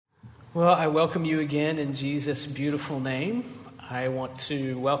Well, I welcome you again in Jesus' beautiful name. I want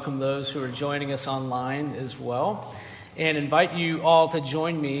to welcome those who are joining us online as well and invite you all to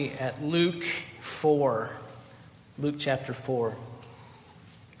join me at Luke 4, Luke chapter 4.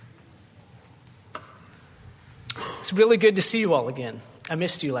 It's really good to see you all again. I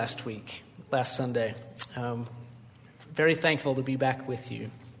missed you last Sunday. Very thankful to be back with you.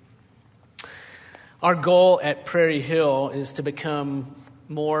 Our goal at Prairie Hill is to become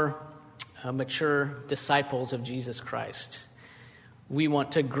more mature disciples of Jesus Christ. We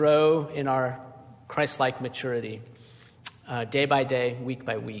want to grow in our Christ-like maturity day by day, week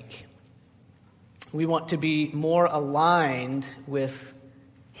by week. We want to be more aligned with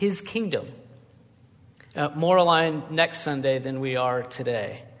His kingdom, more aligned next Sunday than we are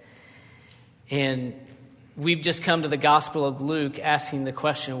today. And we've just come to the Gospel of Luke asking the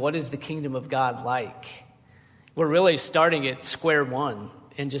question, what is the kingdom of God like? We're really starting at square one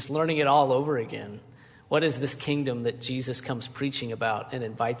and just learning it all over again. What is this kingdom that Jesus comes preaching about and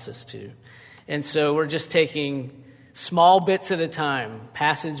invites us to? And so we're just taking small bits at a time,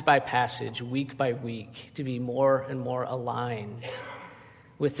 passage by passage, week by week, to be more and more aligned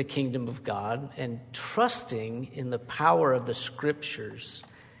with the kingdom of God and trusting in the power of the Scriptures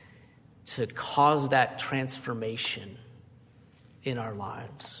to cause that transformation in our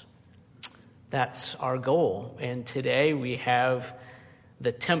lives. That's our goal. And today we have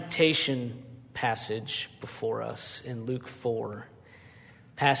the temptation passage before us in Luke 4,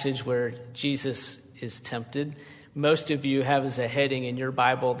 passage where Jesus is tempted. Most of you have as a heading in your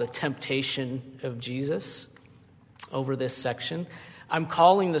Bible the temptation of Jesus over this section. I'm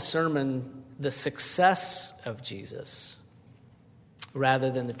calling the sermon the success of Jesus rather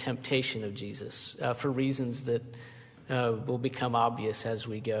than the temptation of Jesus for reasons that will become obvious as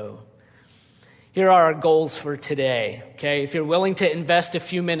we go. Here are our goals for today, okay? If you're willing to invest a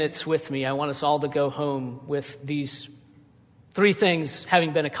few minutes with me, I want us all to go home with these three things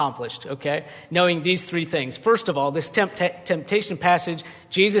having been accomplished, okay? Knowing these three things. First of all, this temptation passage,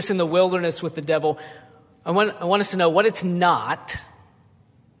 Jesus in the wilderness with the devil, I want us to know what it's not,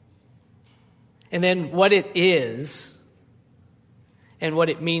 and then what it is, and what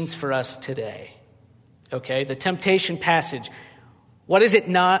it means for us today, okay? The temptation passage, what is it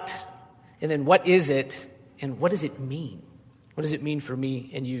not? And then what is it, and what does it mean? What does it mean for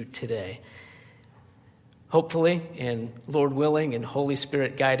me and you today? Hopefully, and Lord willing, and Holy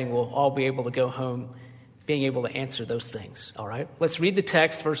Spirit guiding, we'll all be able to go home being able to answer those things, all right? Let's read the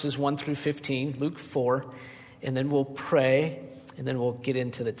text, verses 1 through 15, Luke 4, and then we'll pray, and then we'll get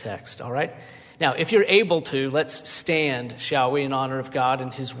into the text, all right? Now, if you're able to, let's stand, shall we, in honor of God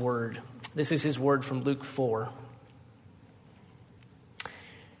and His Word. This is His Word from Luke 4.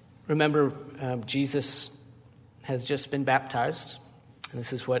 Remember, Jesus has just been baptized. And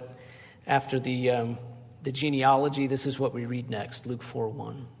this is what, after the genealogy, this is what we read next, Luke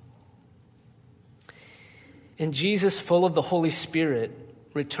 4:1. And Jesus, full of the Holy Spirit,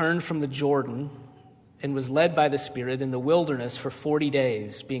 returned from the Jordan and was led by the Spirit in the wilderness for 40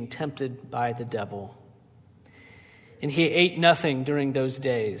 days, being tempted by the devil. And he ate nothing during those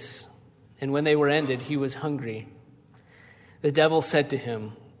days. And when they were ended, he was hungry. The devil said to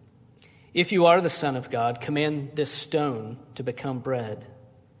him, "If you are the Son of God, command this stone to become bread."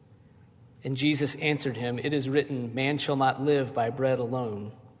 And Jesus answered him, "It is written, man shall not live by bread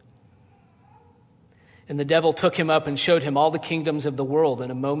alone." And the devil took him up and showed him all the kingdoms of the world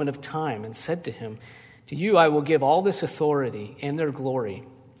in a moment of time, and said to him, "To you I will give all this authority and their glory,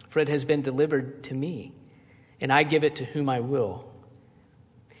 for it has been delivered to me, and I give it to whom I will.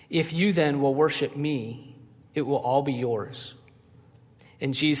 If you then will worship me, it will all be yours."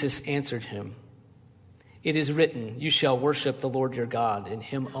 And Jesus answered him, "It is written, you shall worship the Lord your God, and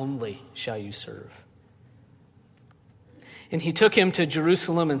him only shall you serve." And he took him to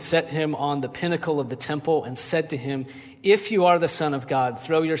Jerusalem and set him on the pinnacle of the temple and said to him, "If you are the Son of God,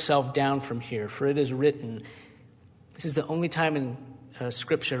 throw yourself down from here, for it is written." This is the only time in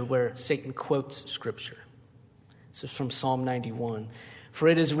Scripture where Satan quotes Scripture. This is from Psalm 91. "For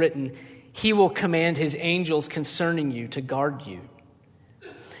it is written, he will command his angels concerning you to guard you.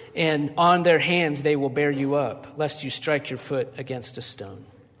 And on their hands they will bear you up, lest you strike your foot against a stone."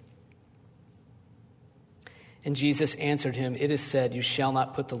 And Jesus answered him, "It is said, you shall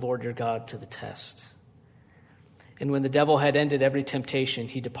not put the Lord your God to the test." And when the devil had ended every temptation,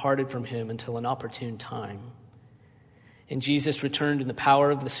 he departed from him until an opportune time. And Jesus returned in the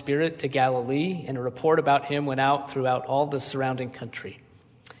power of the Spirit to Galilee, and a report about him went out throughout all the surrounding country.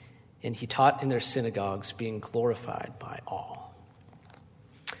 And he taught in their synagogues, being glorified by all.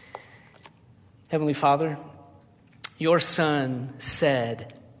 Heavenly Father, your Son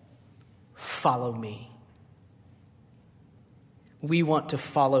said, follow me. We want to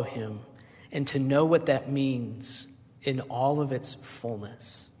follow him and to know what that means in all of its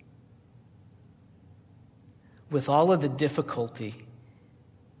fullness. With all of the difficulty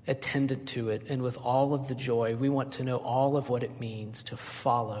attendant to it and with all of the joy, we want to know all of what it means to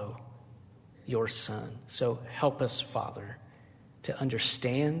follow your Son. So help us, Father, to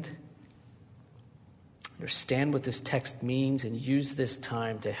understand what this text means and use this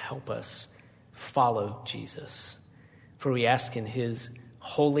time to help us follow Jesus. For we ask in his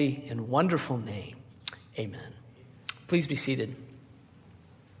holy and wonderful name, amen. Please be seated.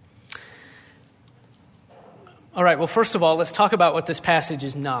 All right, well, first of all, let's talk about what this passage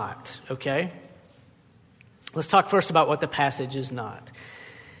is not, okay? Let's talk first about what the passage is not.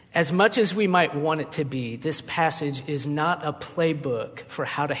 As much as we might want it to be, this passage is not a playbook for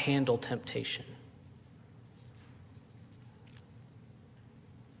how to handle temptation.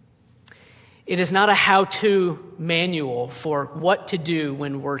 It is not a how-to manual for what to do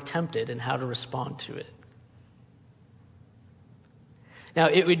when we're tempted and how to respond to it. Now,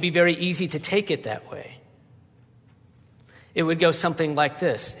 it would be very easy to take it that way. It would go something like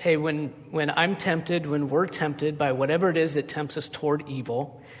this. Hey, when I'm tempted, when we're tempted by whatever it is that tempts us toward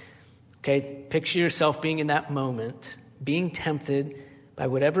evil, okay, picture yourself being in that moment, being tempted by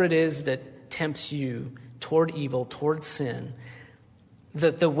whatever it is that tempts you toward evil, toward sin.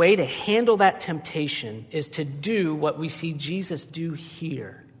 The way to handle that temptation is to do what we see Jesus do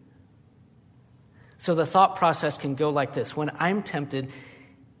here. So the thought process can go like this. When I'm tempted,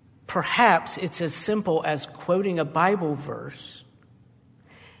 perhaps it's as simple as quoting a Bible verse,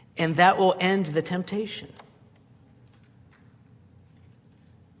 and that will end the temptation.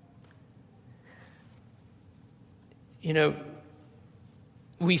 You know,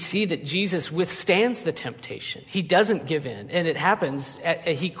 we see that Jesus withstands the temptation. He doesn't give in, and it happens.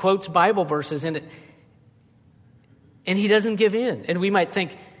 He quotes Bible verses, and he doesn't give in. And we might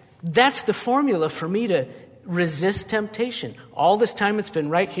think, that's the formula for me to resist temptation. All this time it's been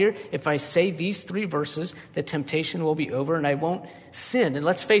right here. If I say these 3 verses, the temptation will be over and I won't sin. And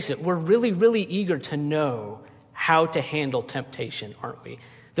let's face it, we're really, really eager to know how to handle temptation, aren't we?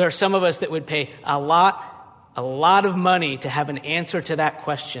 There are some of us that would pay a lot of money to have an answer to that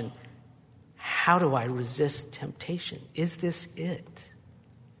question. How do I resist temptation? Is this it?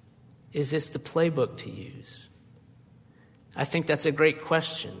 Is this the playbook to use? I think that's a great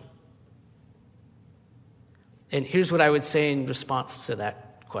question. And here's what I would say in response to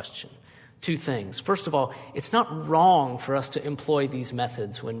that question. 2 things. First of all, it's not wrong for us to employ these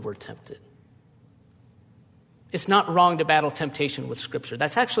methods when we're tempted. It's not wrong to battle temptation with Scripture.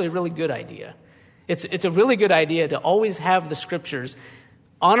 That's actually a really good idea. It's a really good idea to always have the Scriptures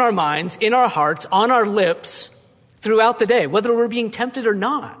on our minds, in our hearts, on our lips throughout the day, whether we're being tempted or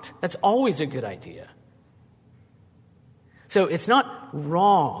not. That's always a good idea. So it's not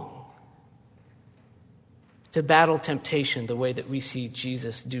wrong to battle temptation the way that we see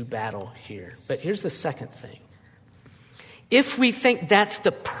Jesus do battle here. But here's the second thing. If we think that's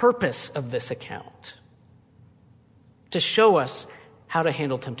the purpose of this account, to show us how to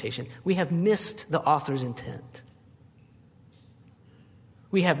handle temptation, we have missed the author's intent.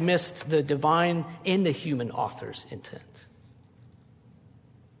 We have missed the divine and the human author's intent.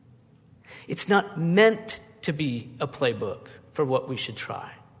 It's not meant to be a playbook for what we should try.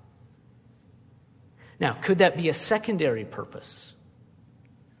 Now, could that be a secondary purpose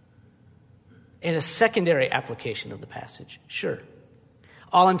and a secondary application of the passage? Sure.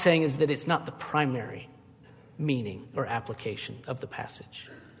 All I'm saying is that it's not the primary meaning or application of the passage.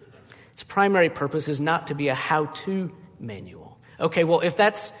 Its primary purpose is not to be a how-to manual. Okay, well, if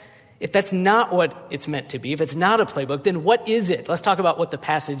that's not what it's meant to be, if it's not a playbook, then what is it? Let's talk about what the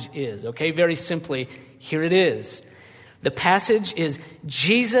passage is, okay? Very simply, here it is. The passage is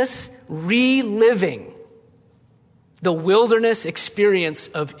Jesus reliving the wilderness experience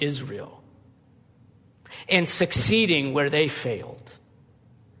of Israel and succeeding where they failed.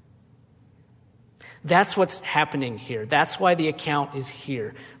 That's what's happening here. That's why the account is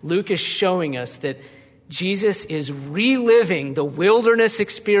here. Luke is showing us that Jesus is reliving the wilderness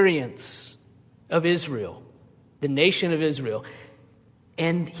experience of Israel, the nation of Israel,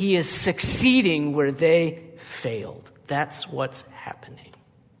 and he is succeeding where they failed. That's what's happening.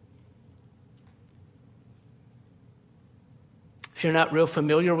 If you're not real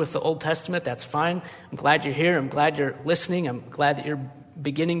familiar with the Old Testament, that's fine. I'm glad you're here. I'm glad you're listening. I'm glad that you're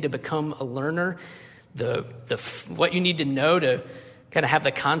beginning to become a learner. What you need to know to kind of have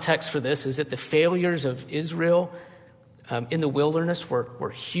the context for this is that the failures of Israel in the wilderness were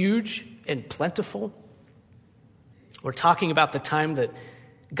huge and plentiful. We're talking about the time that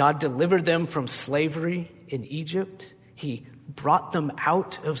God delivered them from slavery in Egypt. He brought them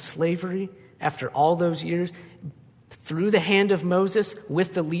out of slavery after all those years through the hand of Moses,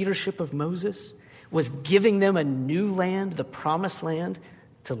 with the leadership of Moses, was giving them a new land, the promised land,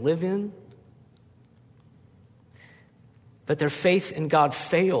 to live in. But their faith in God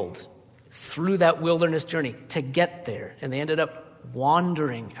failed through that wilderness journey to get there, and they ended up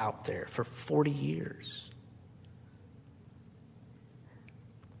wandering out there for 40 years.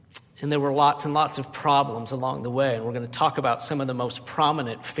 And there were lots and lots of problems along the way, and we're going to talk about some of the most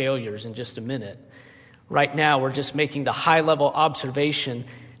prominent failures in just a minute. Right now, we're just making the high-level observation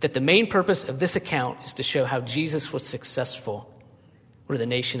that the main purpose of this account is to show how Jesus was successful where the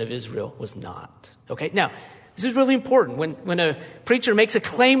nation of Israel was not. Okay, now, this is really important. When a preacher makes a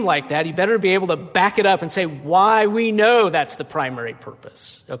claim like that, he better be able to back it up and say why we know that's the primary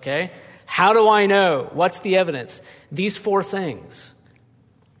purpose. Okay, how do I know? What's the evidence? These 4 things.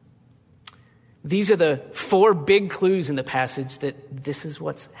 These are the 4 big clues in the passage that this is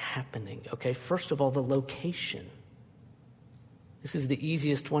what's happening. Okay, first of all, the location. This is the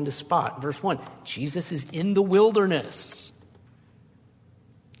easiest one to spot. Verse 1, Jesus is in the wilderness,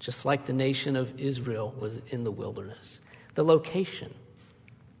 just like the nation of Israel was in the wilderness. The location.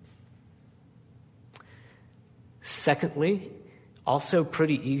 Secondly, also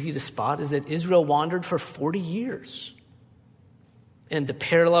pretty easy to spot, is that Israel wandered for 40 years. And the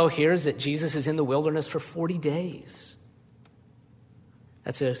parallel here is that Jesus is in the wilderness for 40 days.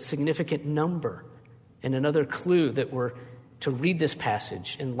 That's a significant number and another clue that we're to read this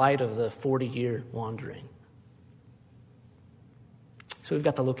passage in light of the 40-year wandering. So we've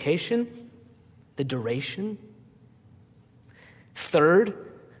got the location, the duration. Third,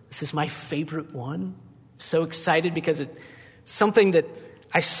 this is my favorite one. So excited because it's something that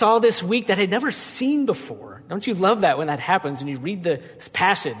I saw this week that I'd never seen before. Don't you love that when that happens and you read this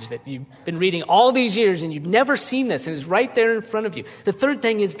passage that you've been reading all these years and you've never seen this and it's right there in front of you? The third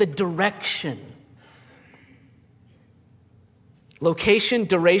thing is the direction. Location,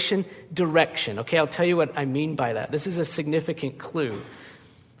 duration, direction. Okay, I'll tell you what I mean by that. This is a significant clue.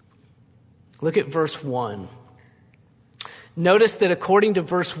 Look at verse 1. Notice that according to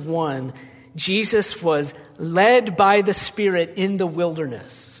verse 1, Jesus was led by the Spirit in the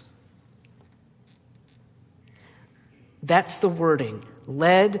wilderness. That's the wording.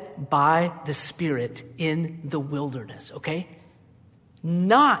 Led by the Spirit in the wilderness, okay?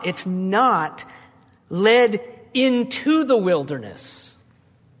 It's not led into the wilderness,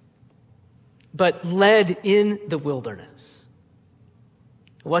 but led in the wilderness.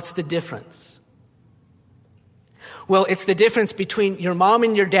 What's the difference? Well, it's the difference between your mom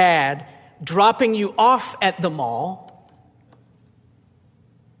and your dad dropping you off at the mall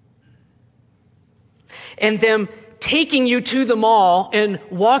and them taking you to the mall and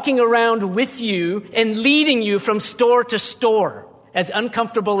walking around with you and leading you from store to store, as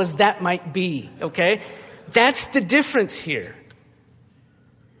uncomfortable as that might be, okay? That's the difference here.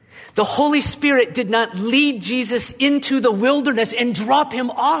 The Holy Spirit did not lead Jesus into the wilderness and drop him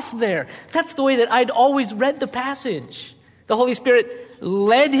off there. That's the way that I'd always read the passage. The Holy Spirit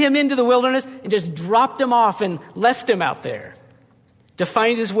led him into the wilderness and just dropped him off and left him out there to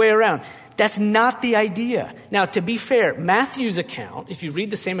find his way around. That's not the idea. Now, to be fair, Matthew's account, if you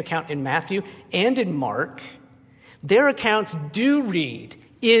read the same account in Matthew and in Mark, their accounts do read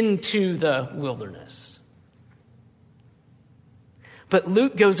into the wilderness. But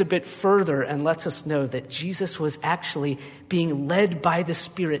Luke goes a bit further and lets us know that Jesus was actually being led by the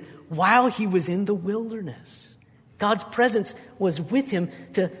Spirit while he was in the wilderness. God's presence was with him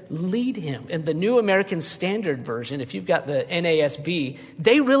to lead him. And the New American Standard Version, if you've got the NASB,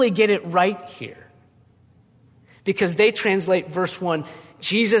 they really get it right here. Because they translate verse 1,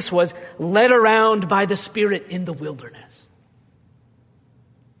 Jesus was led around by the Spirit in the wilderness.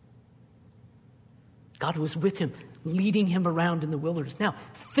 God was with him, leading him around in the wilderness. Now,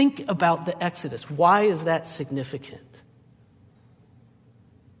 think about the Exodus. Why is that significant?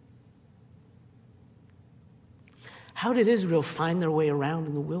 How did Israel find their way around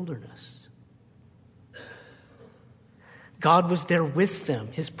in the wilderness? God was there with them.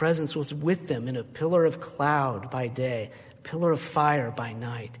 His presence was with them in a pillar of cloud by day, a pillar of fire by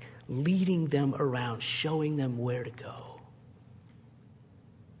night, leading them around, showing them where to go.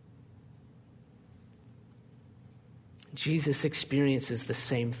 Jesus experiences the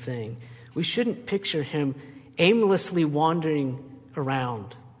same thing. We shouldn't picture him aimlessly wandering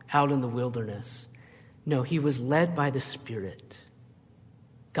around out in the wilderness. No, he was led by the Spirit,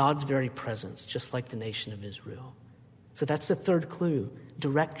 God's very presence, just like the nation of Israel. So that's the third clue,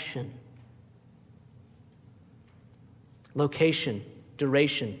 direction. Location,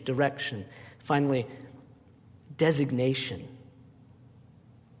 duration, direction. Finally, designation.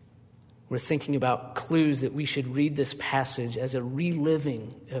 We're thinking about clues that we should read this passage as a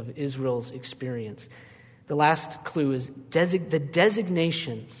reliving of Israel's experience. The last clue is the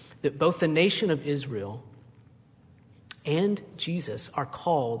designation that both the nation of Israel and Jesus are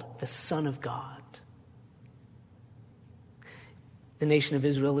called the Son of God. The nation of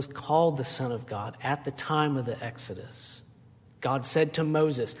Israel is called the Son of God at the time of the Exodus. God said to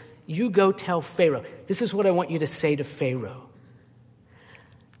Moses, "You go tell Pharaoh, this is what I want you to say to Pharaoh.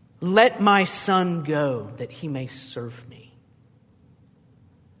 Let my son go that he may serve me.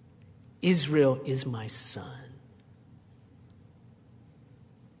 Israel is my son."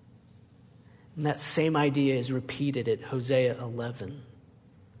 And that same idea is repeated at Hosea 11.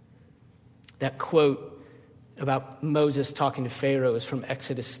 That quote about Moses talking to Pharaoh is from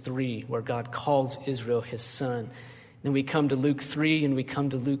Exodus 3, where God calls Israel his son. Then we come to Luke 3 and we come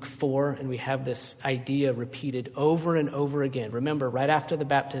to Luke 4, and we have this idea repeated over and over again. Remember, right after the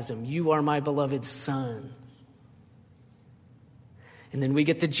baptism, "You are my beloved son." And then we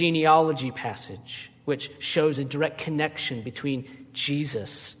get the genealogy passage, which shows a direct connection between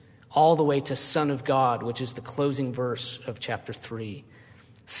Jesus all the way to Son of God, which is the closing verse of chapter 3.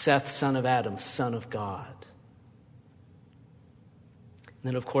 Seth, son of Adam, son of God. And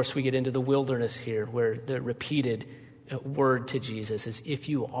then, of course, we get into the wilderness here, where the repeated word to Jesus is, "If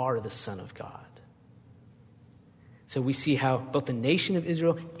you are the Son of God." So we see how both the nation of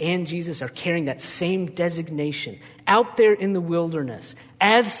Israel and Jesus are carrying that same designation out there in the wilderness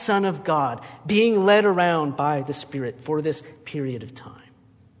as Son of God, being led around by the Spirit for this period of time.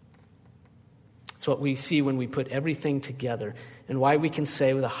 It's what we see when we put everything together, and why we can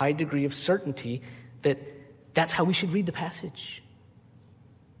say with a high degree of certainty that that's how we should read the passage.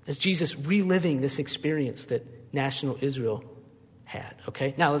 As Jesus reliving this experience that national Israel had.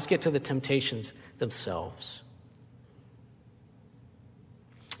 Okay, now let's get to the temptations themselves.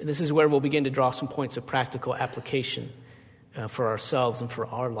 And this is where we'll begin to draw some points of practical application for ourselves and for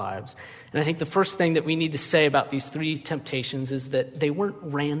our lives. And I think the first thing that we need to say about these three temptations is that they weren't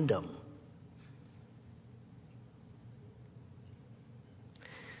random.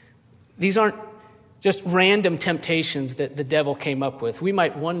 These aren't just random temptations that the devil came up with. We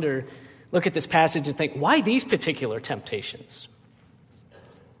might wonder, look at this passage and think, why these particular temptations?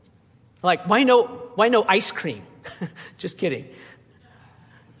 Like, why no ice cream? Just kidding.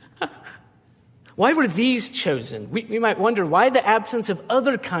 Why were these chosen? We might wonder, why the absence of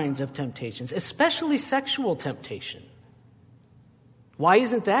other kinds of temptations, especially sexual temptation? Why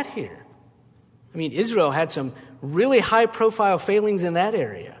isn't that here? I mean, Israel had some really high-profile failings in that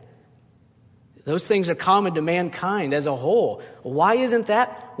area. Those things are common to mankind as a whole. Why isn't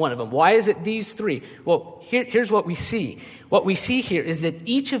that one of them? Why is it these three? Well, here's what we see. What we see here is that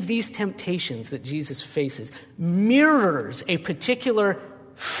each of these temptations that Jesus faces mirrors a particular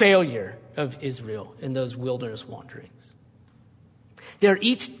failure of Israel in those wilderness wanderings. They're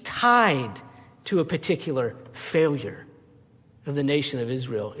each tied to a particular failure of the nation of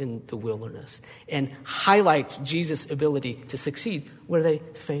Israel in the wilderness, and highlights Jesus' ability to succeed where they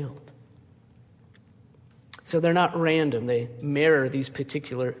failed. So they're not random. They mirror these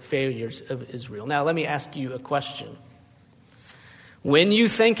particular failures of Israel. Now, let me ask you a question. When you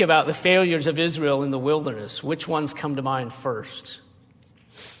think about the failures of Israel in the wilderness, which ones come to mind first?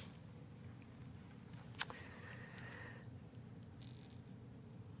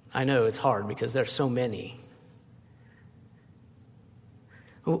 I know it's hard because there's so many.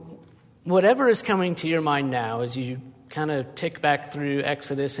 Whatever is coming to your mind now as you kind of tick back through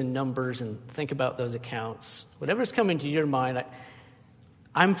Exodus and Numbers and think about those accounts, whatever's coming to your mind,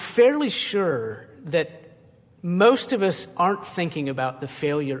 I'm fairly sure that most of us aren't thinking about the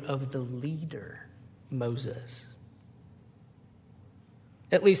failure of the leader, Moses.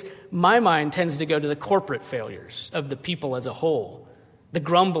 At least my mind tends to go to the corporate failures of the people as a whole, the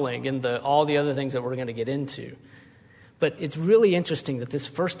grumbling and all the other things that we're going to get into. But it's really interesting that this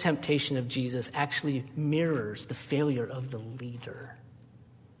first temptation of Jesus actually mirrors the failure of the leader,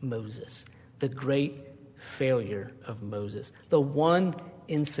 Moses, the great failure of Moses, the one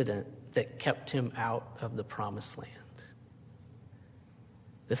incident that kept him out of the promised land.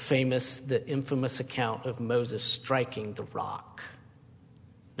 The infamous account of Moses striking the rock,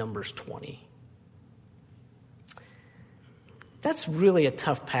 Numbers 20. That's really a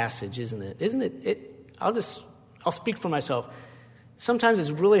tough passage, isn't it? Isn't it? I'll speak for myself. Sometimes it's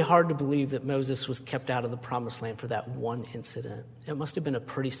really hard to believe that Moses was kept out of the promised land for that one incident. It must have been a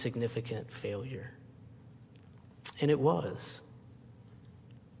pretty significant failure. And it was.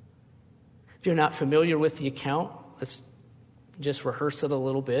 If you're not familiar with the account, let's just rehearse it a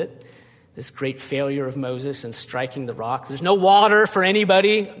little bit. This great failure of Moses in striking the rock. There's no water for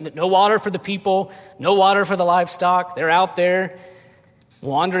anybody, no water for the people, no water for the livestock. They're out there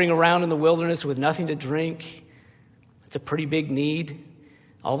wandering around in the wilderness with nothing to drink. It's a pretty big need.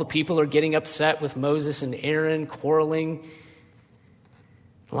 All the people are getting upset with Moses and Aaron, quarreling.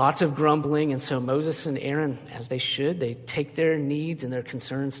 Lots of grumbling. And so Moses and Aaron, as they should, they take their needs and their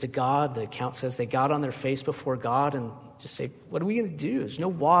concerns to God. The account says they got on their face before God and just say, what are we going to do? There's no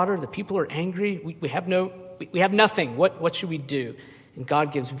water. The people are angry. We have nothing. What should we do? And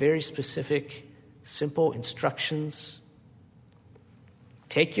God gives very specific, simple instructions.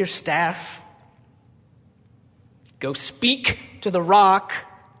 Take your staff. Go speak to the rock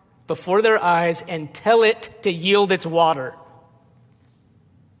before their eyes and tell it to yield its water.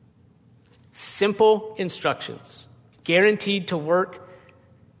 Simple instructions, guaranteed to work.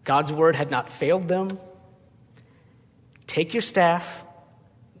 God's word had not failed them. Take your staff,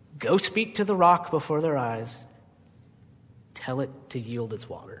 go speak to the rock before their eyes, tell it to yield its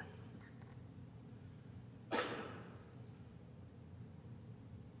water.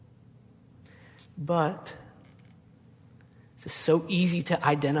 But this is so easy to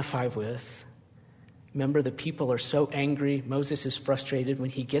identify with. Remember, the people are so angry. Moses is frustrated when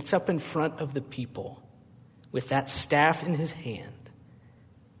he gets up in front of the people with that staff in his hand.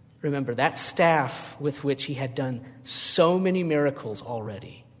 Remember, that staff with which he had done so many miracles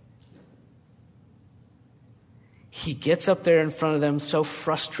already. He gets up there in front of them, so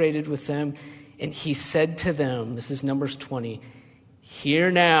frustrated with them, and he said to them, this is Numbers 20, "Hear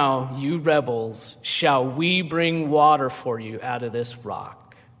now, you rebels, shall we bring water for you out of this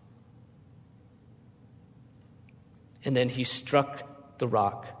rock?" And then he struck the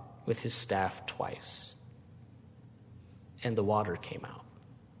rock with his staff twice, and the water came out.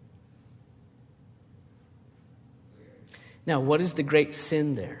 Now, what is the great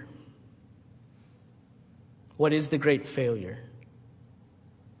sin there? What is the great failure?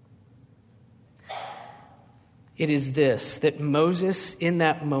 It is this, that Moses in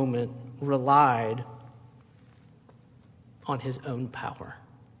that moment relied on his own power,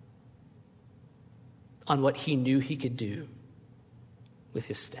 on what he knew he could do with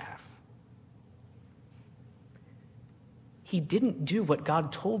his staff. He didn't do what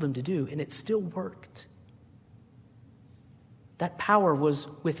God told him to do, and it still worked. That power was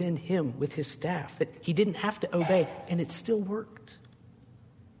within him with his staff, that he didn't have to obey, and it still worked.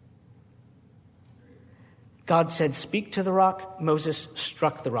 God said, "Speak to the rock." Moses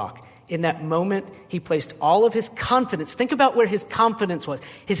struck the rock. In that moment, he placed all of his confidence. Think about where his confidence was.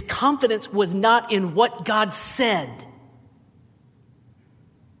 His confidence was not in what God said.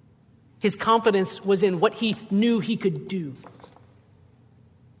 His confidence was in what he knew he could do.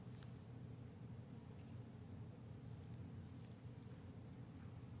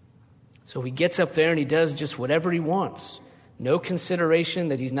 So he gets up there and he does just whatever he wants. No consideration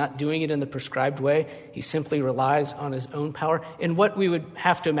that he's not doing it in the prescribed way. He simply relies on his own power. And what we would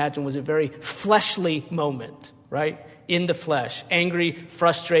have to imagine was a very fleshly moment, right? In the flesh. Angry,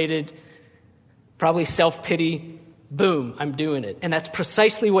 frustrated, probably self-pity. Boom, I'm doing it. And that's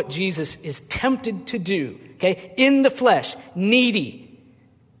precisely what Jesus is tempted to do, okay? In the flesh, needy.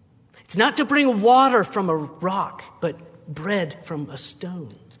 It's not to bring water from a rock, but bread from a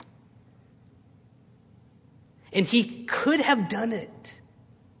stone. And he could have done it.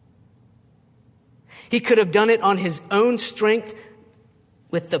 He could have done it on his own strength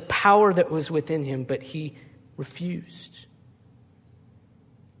with the power that was within him, but he refused.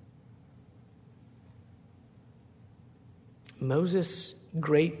 Moses'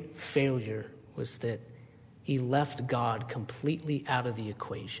 great failure was that he left God completely out of the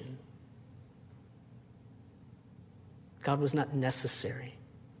equation. God was not necessary.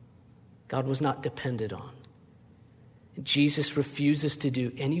 God was not depended on. Jesus refuses to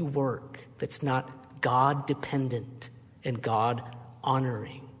do any work that's not God-dependent and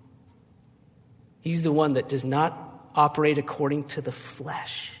God-honoring. He's the one that does not operate according to the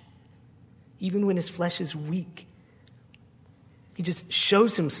flesh, even when his flesh is weak. He just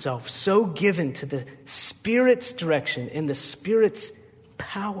shows himself so given to the Spirit's direction and the Spirit's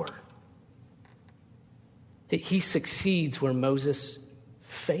power that he succeeds where Moses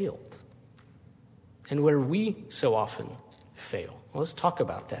failed. And where we so often fail. Well, let's talk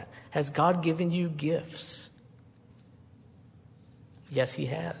about that. Has God given you gifts? Yes, he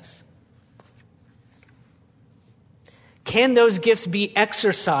has. Can those gifts be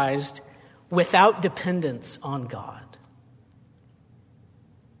exercised without dependence on God?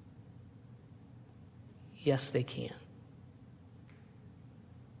 Yes, they can.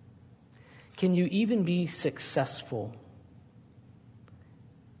 Can you even be successful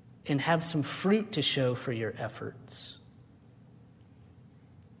and have some fruit to show for your efforts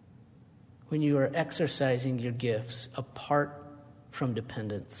when you are exercising your gifts apart from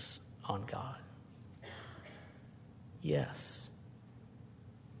dependence on God? Yes.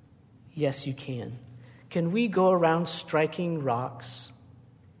 Yes, you can. Can we go around striking rocks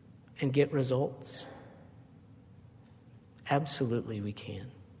and get results? Absolutely, we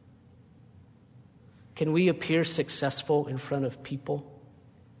can. Can we appear successful in front of people,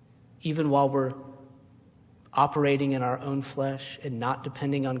 even while we're operating in our own flesh and not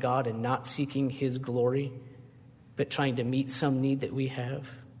depending on God and not seeking His glory, but trying to meet some need that we have?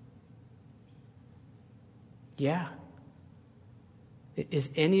 Yeah. Is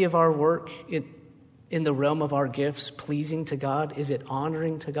any of our work in the realm of our gifts pleasing to God? Is it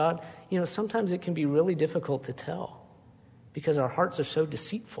honoring to God? Sometimes it can be really difficult to tell because our hearts are so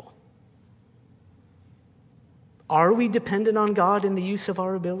deceitful. Are we dependent on God in the use of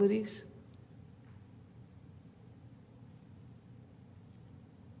our abilities?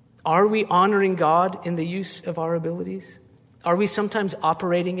 Are we honoring God in the use of our abilities? Are we sometimes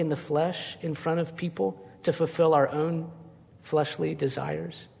operating in the flesh in front of people to fulfill our own fleshly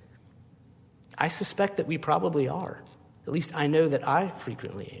desires? I suspect that we probably are. At least I know that I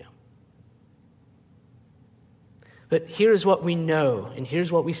frequently am. But here's what we know, and here's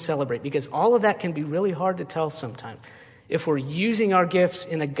what we celebrate, because all of that can be really hard to tell sometimes. If we're using our gifts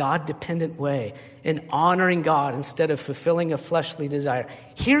in a God-dependent way and honoring God instead of fulfilling a fleshly desire,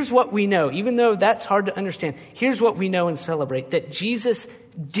 here's what we know. Even though that's hard to understand, here's what we know and celebrate: that Jesus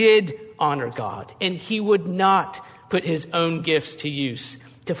did honor God, and He would not put His own gifts to use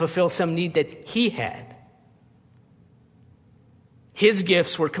to fulfill some need that He had. His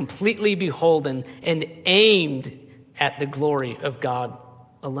gifts were completely beholden and aimed at the glory of God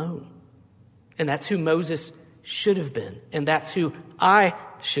alone. And that's who Moses should have been. And that's who I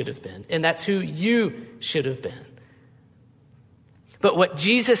should have been. And that's who you should have been. But what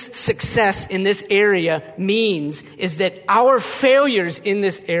Jesus' success in this area means is that our failures in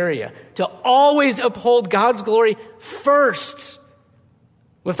this area to always uphold God's glory first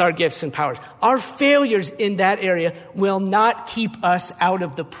with our gifts and powers, our failures in that area will not keep us out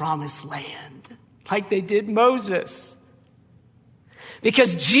of the promised land like they did Moses.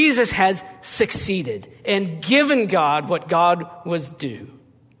 Because Jesus has succeeded and given God what God was due.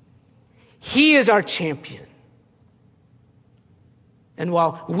 He is our champion. And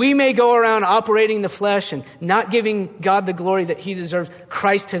while we may go around operating the flesh and not giving God the glory that He deserves,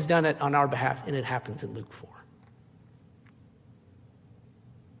 Christ has done it on our behalf, and it happens in Luke 4.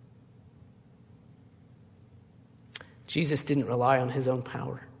 Jesus didn't rely on His own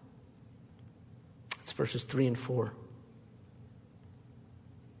power. It's verses 3 and 4.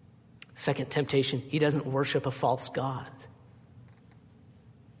 Second temptation, He doesn't worship a false god.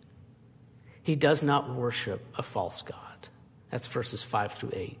 He does not worship a false god. That's verses 5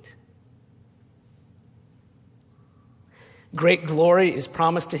 through 8. Great glory is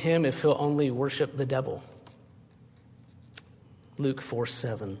promised to him if he'll only worship the devil. Luke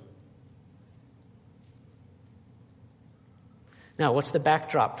 4:7. Now, what's the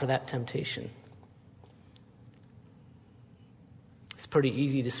backdrop for that temptation? It's pretty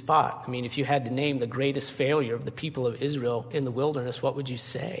easy to spot. I mean, if you had to name the greatest failure of the people of Israel in the wilderness, what would you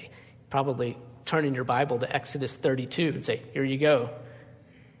say? Probably turn in your Bible to Exodus 32 and say, here you go.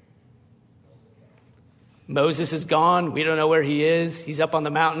 Moses is gone. We don't know where he is. He's up on the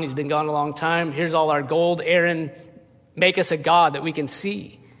mountain. He's been gone a long time. Here's all our gold. Aaron, make us a god that we can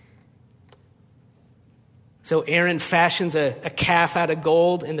see. So Aaron fashions a calf out of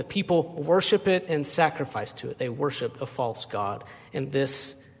gold, and the people worship it and sacrifice to it. They worship a false god. And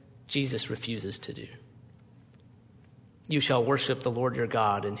this Jesus refuses to do. You shall worship the Lord your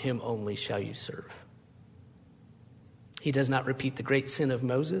God, and him only shall you serve. He does not repeat the great sin of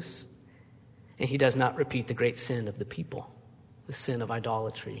Moses, and he does not repeat the great sin of the people, the sin of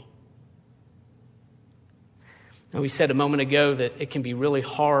idolatry. And we said a moment ago that it can be really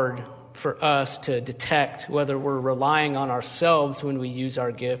hard for us to detect whether we're relying on ourselves when we use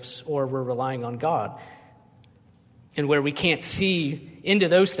our gifts or we're relying on God. And where we can't see into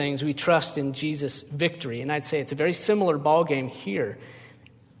those things, we trust in Jesus' victory. And I'd say it's a very similar ballgame here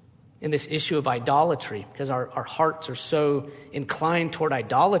in this issue of idolatry, because our hearts are so inclined toward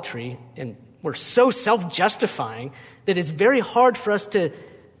idolatry and we're so self-justifying that it's very hard for us to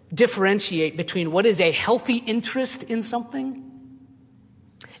differentiate between what is a healthy interest in something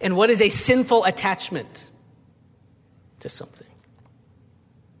and what is a sinful attachment to something.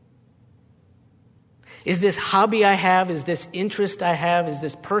 Is this hobby I have, is this interest I have, is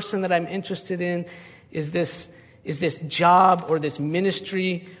this person that I'm interested in, is this Is this job or this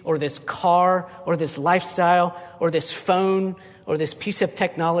ministry or this car or this lifestyle or this phone or this piece of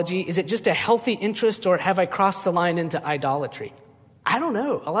technology, is it just a healthy interest, or have I crossed the line into idolatry? I don't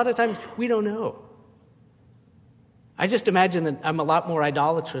know. A lot of times we don't know. I just imagine that I'm a lot more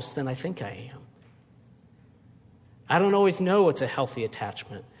idolatrous than I think I am. I don't always know what's a healthy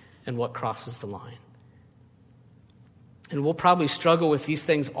attachment and what crosses the line. And we'll probably struggle with these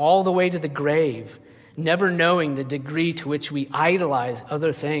things all the way to the grave, never knowing the degree to which we idolize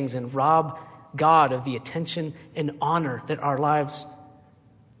other things and rob God of the attention and honor that our lives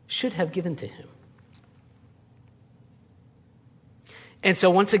should have given to him. And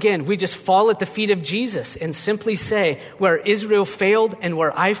so once again, we just fall at the feet of Jesus and simply say, where Israel failed and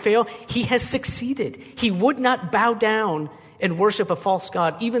where I fail, he has succeeded. He would not bow down and worship a false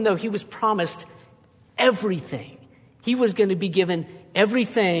god, even though he was promised everything. He was going to be given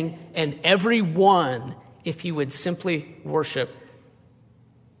everything and everyone if he would simply worship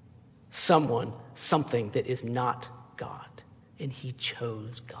someone, something that is not God. And he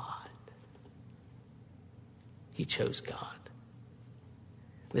chose God. He chose God.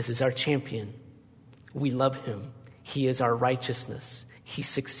 This is our champion. We love him. He is our righteousness. He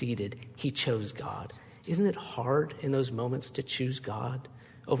succeeded. He chose God. Isn't it hard in those moments to choose God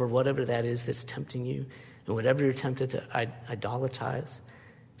over whatever that is that's tempting you and whatever you're tempted to idolatrize?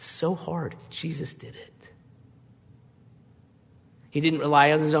 So hard. Jesus did it. He didn't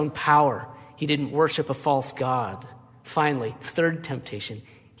rely on his own power. He didn't worship a false god. Finally, third temptation,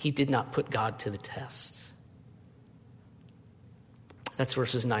 he did not put God to the test. That's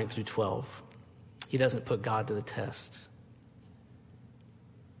verses 9 through 12. He doesn't put God to the test.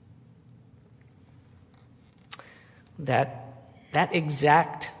 That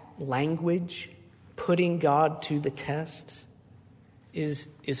exact language, putting God to the test, is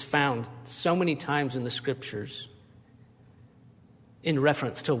found so many times in the scriptures in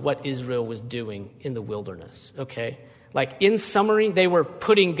reference to what Israel was doing in the wilderness, okay? Like, in summary, they were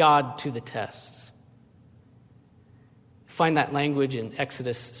putting God to the test. Find that language in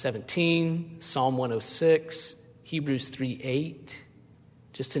Exodus 17, Psalm 106, Hebrews 3:8,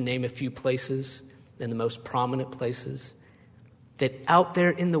 just to name a few places, and the most prominent places, that out there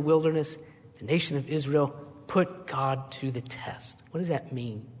in the wilderness, the nation of Israel put God to the test. What does that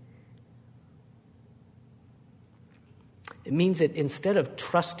mean? It means that instead of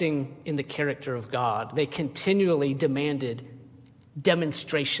trusting in the character of God, they continually demanded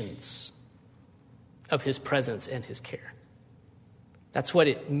demonstrations of his presence and his care. That's what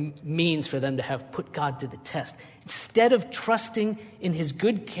it means for them to have put God to the test. Instead of trusting in his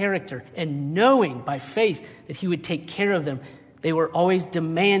good character and knowing by faith that he would take care of them, they were always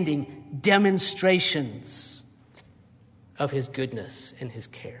demanding demonstrations of his goodness and his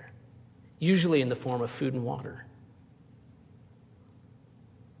care, usually in the form of food and water.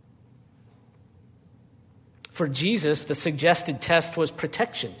 For Jesus, the suggested test was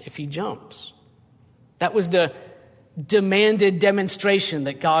protection if he jumps. That was the demanded demonstration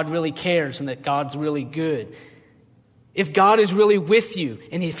that God really cares and that God's really good. If God is really with you,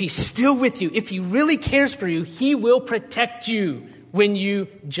 and if he's still with you, if he really cares for you, he will protect you when you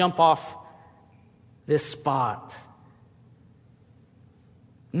jump off this spot.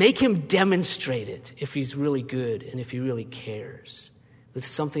 Make him demonstrate it if he's really good and if he really cares, with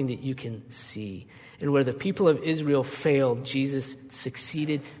something that you can see. And where the people of Israel failed, Jesus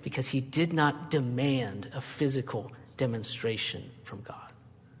succeeded because he did not demand a physical demonstration from God.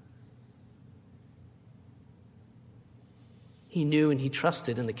 He knew and he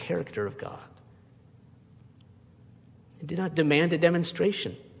trusted in the character of God. He did not demand a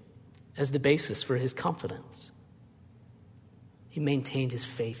demonstration as the basis for his confidence. He maintained his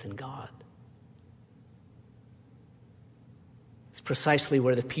faith in God. It's precisely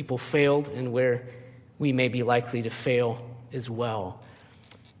where the people failed and where we may be likely to fail as well.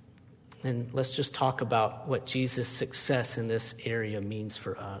 And let's just talk about what Jesus' success in this area means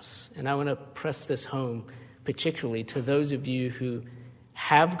for us. And I want to press this home particularly to those of you who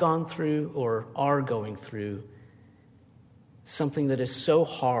have gone through or are going through something that is so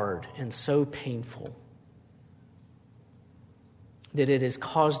hard and so painful that it has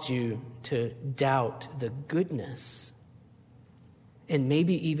caused you to doubt the goodness and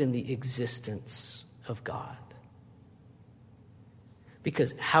maybe even the existence of God.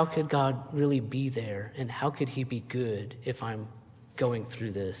 Because how could God really be there, and how could he be good if I'm going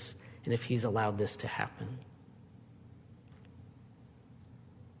through this and if he's allowed this to happen?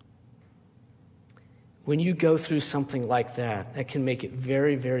 When you go through something like that, that can make it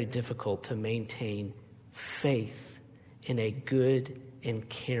very, very difficult to maintain faith in a good and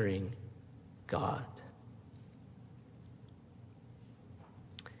caring God.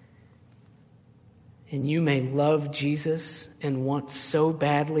 And you may love Jesus and want so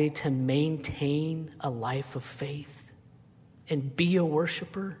badly to maintain a life of faith and be a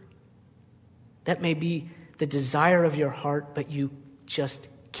worshiper. That may be the desire of your heart, but you just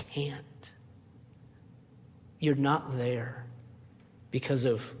can't. You're not there because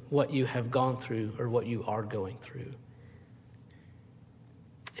of what you have gone through or what you are going through.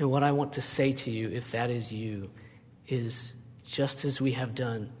 And what I want to say to you, if that is you, is just as we have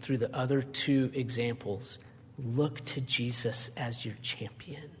done through the other two examples, look to Jesus as your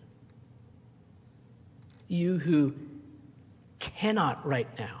champion. You who cannot right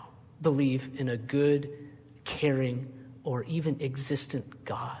now believe in a good, caring, or even existent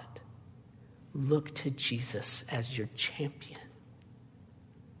God, look to Jesus as your champion.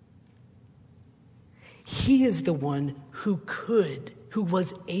 He is the one who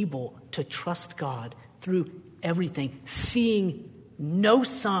was able to trust God through everything, seeing no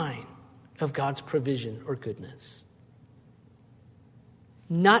sign of God's provision or goodness.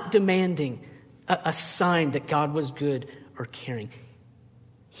 Not demanding a sign that God was good or caring.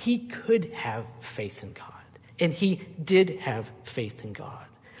 He could have faith in God, and he did have faith in God.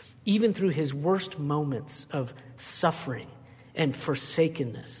 Even through his worst moments of suffering and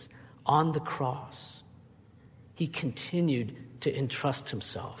forsakenness on the cross, he continued to entrust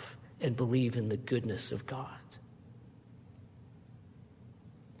himself and believe in the goodness of God.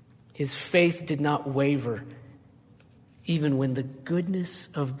 His faith did not waver even when the goodness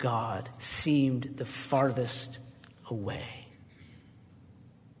of God seemed the farthest away.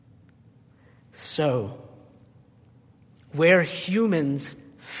 So, where humans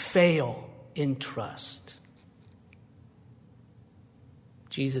fail in trust,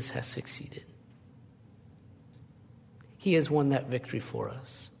 Jesus has succeeded. He has won that victory for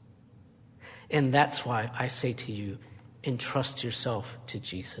us. And that's why I say to you, entrust yourself to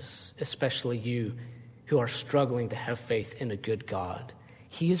Jesus, especially you who are struggling to have faith in a good God.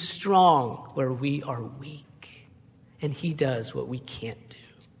 He is strong where we are weak, and he does what we can't do.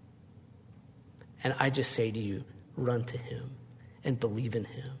 And I just say to you, run to him and believe in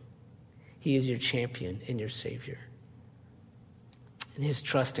him. He is your champion and your Savior. And his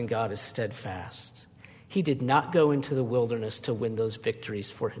trust in God is steadfast. He did not go into the wilderness to win those victories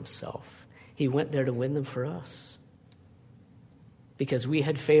for himself. He went there to win them for us, because we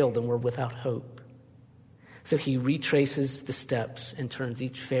had failed and were without hope. So he retraces the steps and turns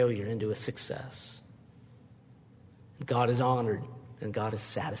each failure into a success. God is honored and God is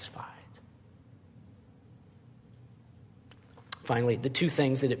satisfied. Finally, the two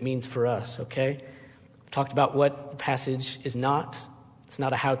things that it means for us, okay? We've talked about what the passage is not. It's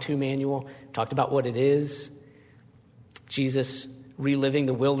not a how-to manual. We've talked about what it is. Jesus reliving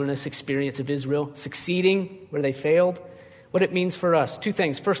the wilderness experience of Israel, succeeding where they failed. What it means for us, two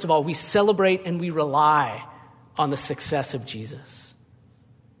things. First of all, we celebrate and we rely on the success of Jesus.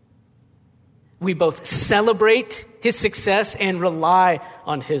 We both celebrate his success and rely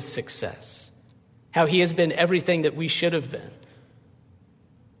on his success. How he has been everything that we should have been.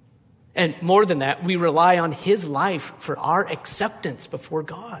 And more than that, we rely on his life for our acceptance before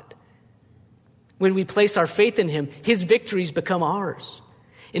God. When we place our faith in him, his victories become ours.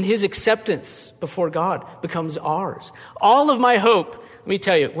 And his acceptance before God becomes ours. All of my hope, let me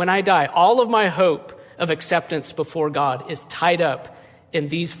tell you, when I die, all of my hope of acceptance before God is tied up in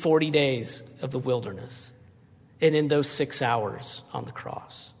these 40 days of the wilderness, and in those 6 hours on the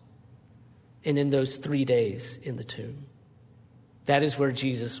cross, and in those 3 days in the tomb. That is where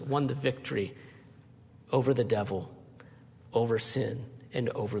Jesus won the victory over the devil, over sin, and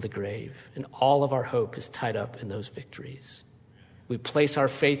over the grave. And all of our hope is tied up in those victories. We place our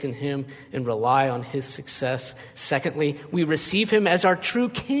faith in him and rely on his success. Secondly, we receive him as our true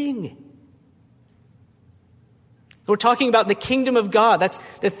king. We're talking about the kingdom of God. That's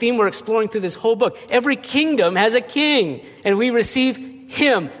the theme we're exploring through this whole book. Every kingdom has a king, and we receive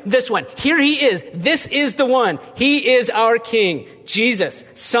him, this one. Here he is. This is the one. He is our king, Jesus,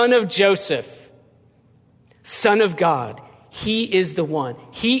 son of Joseph, son of God. He is the one.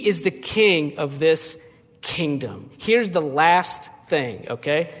 He is the king of this kingdom. Here's the last thing,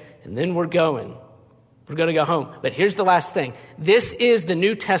 okay? And then we're going to go home. But here's the last thing. This is the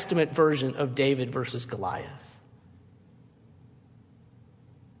New Testament version of David versus Goliath.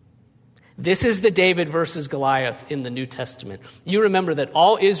 This is the David versus Goliath in the New Testament. You remember that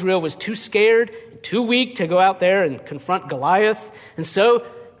all Israel was too scared, too weak to go out there and confront Goliath. And so,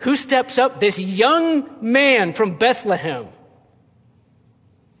 who steps up? This young man from Bethlehem.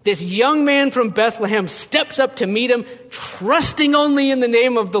 This young man from Bethlehem steps up to meet him, trusting only in the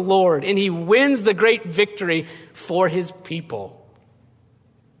name of the Lord. And he wins the great victory for his people.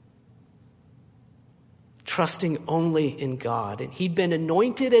 trusting only in God. And he'd been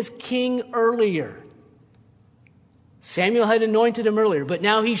anointed as king earlier. Samuel had anointed him earlier, but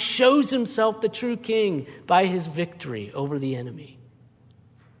now he shows himself the true king by his victory over the enemy.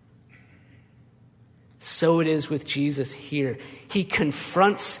 So it is with Jesus here. He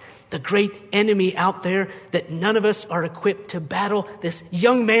confronts the great enemy out there that none of us are equipped to battle. This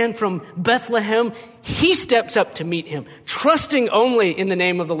young man from Bethlehem, he steps up to meet him, trusting only in the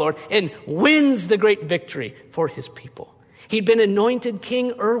name of the Lord, and wins the great victory for his people. He'd been anointed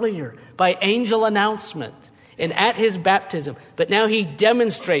king earlier by angel announcement and at his baptism, but now he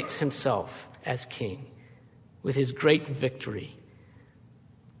demonstrates himself as king with his great victory.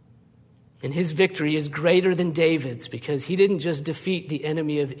 And his victory is greater than David's because he didn't just defeat the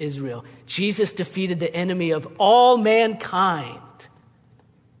enemy of Israel. Jesus defeated the enemy of all mankind.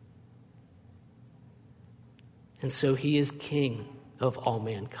 And so he is king of all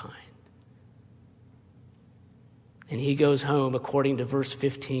mankind. And he goes home, according to verse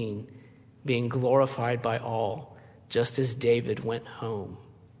 15, being glorified by all, just as David went home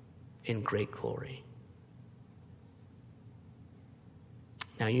in great glory.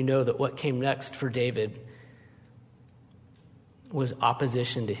 Now you know that what came next for David was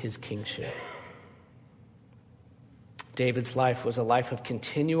opposition to his kingship. David's life was a life of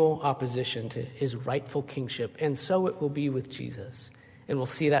continual opposition to his rightful kingship, and so it will be with Jesus. And we'll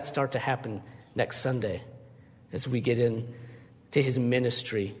see that start to happen next Sunday as we get into his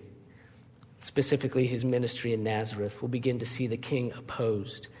ministry, specifically his ministry in Nazareth. We'll begin to see the king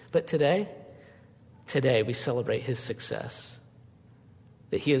opposed. But today we celebrate his success,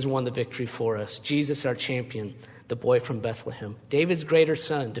 that he has won the victory for us. Jesus, our champion, the boy from Bethlehem. David's greater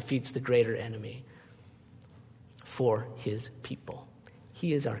son defeats the greater enemy for his people.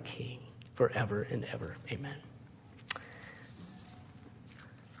 He is our king forever and ever. Amen.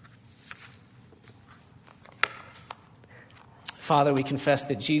 Father, we confess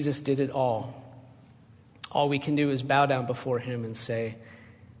that Jesus did it all. All we can do is bow down before him and say,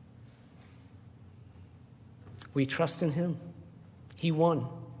 we trust in him. He won.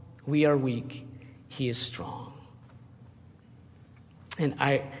 We are weak. He is strong. And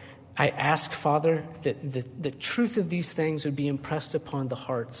I ask, Father, that the truth of these things would be impressed upon the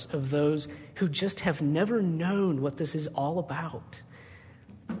hearts of those who just have never known what this is all about.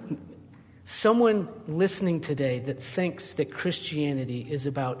 Someone listening today that thinks that Christianity is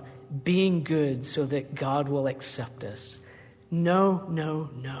about being good so that God will accept us. No,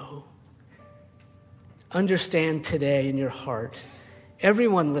 no, no. Understand today in your heart,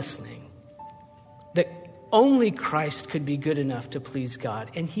 everyone listening, that only Christ could be good enough to please God,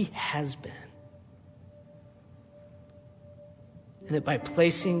 and he has been. And that by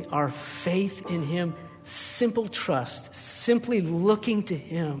placing our faith in him, simple trust, simply looking to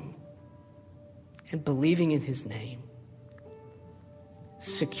him and believing in his name,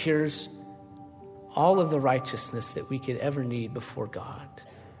 secures all of the righteousness that we could ever need before God.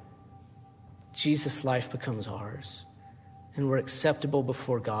 Jesus' life becomes ours. And we're acceptable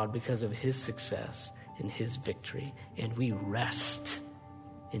before God because of his success and his victory. And we rest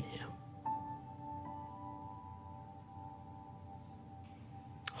in him.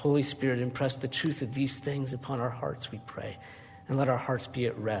 Holy Spirit, impress the truth of these things upon our hearts, we pray. And let our hearts be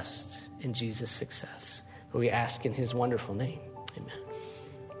at rest in Jesus' success. For we ask in his wonderful name. Amen.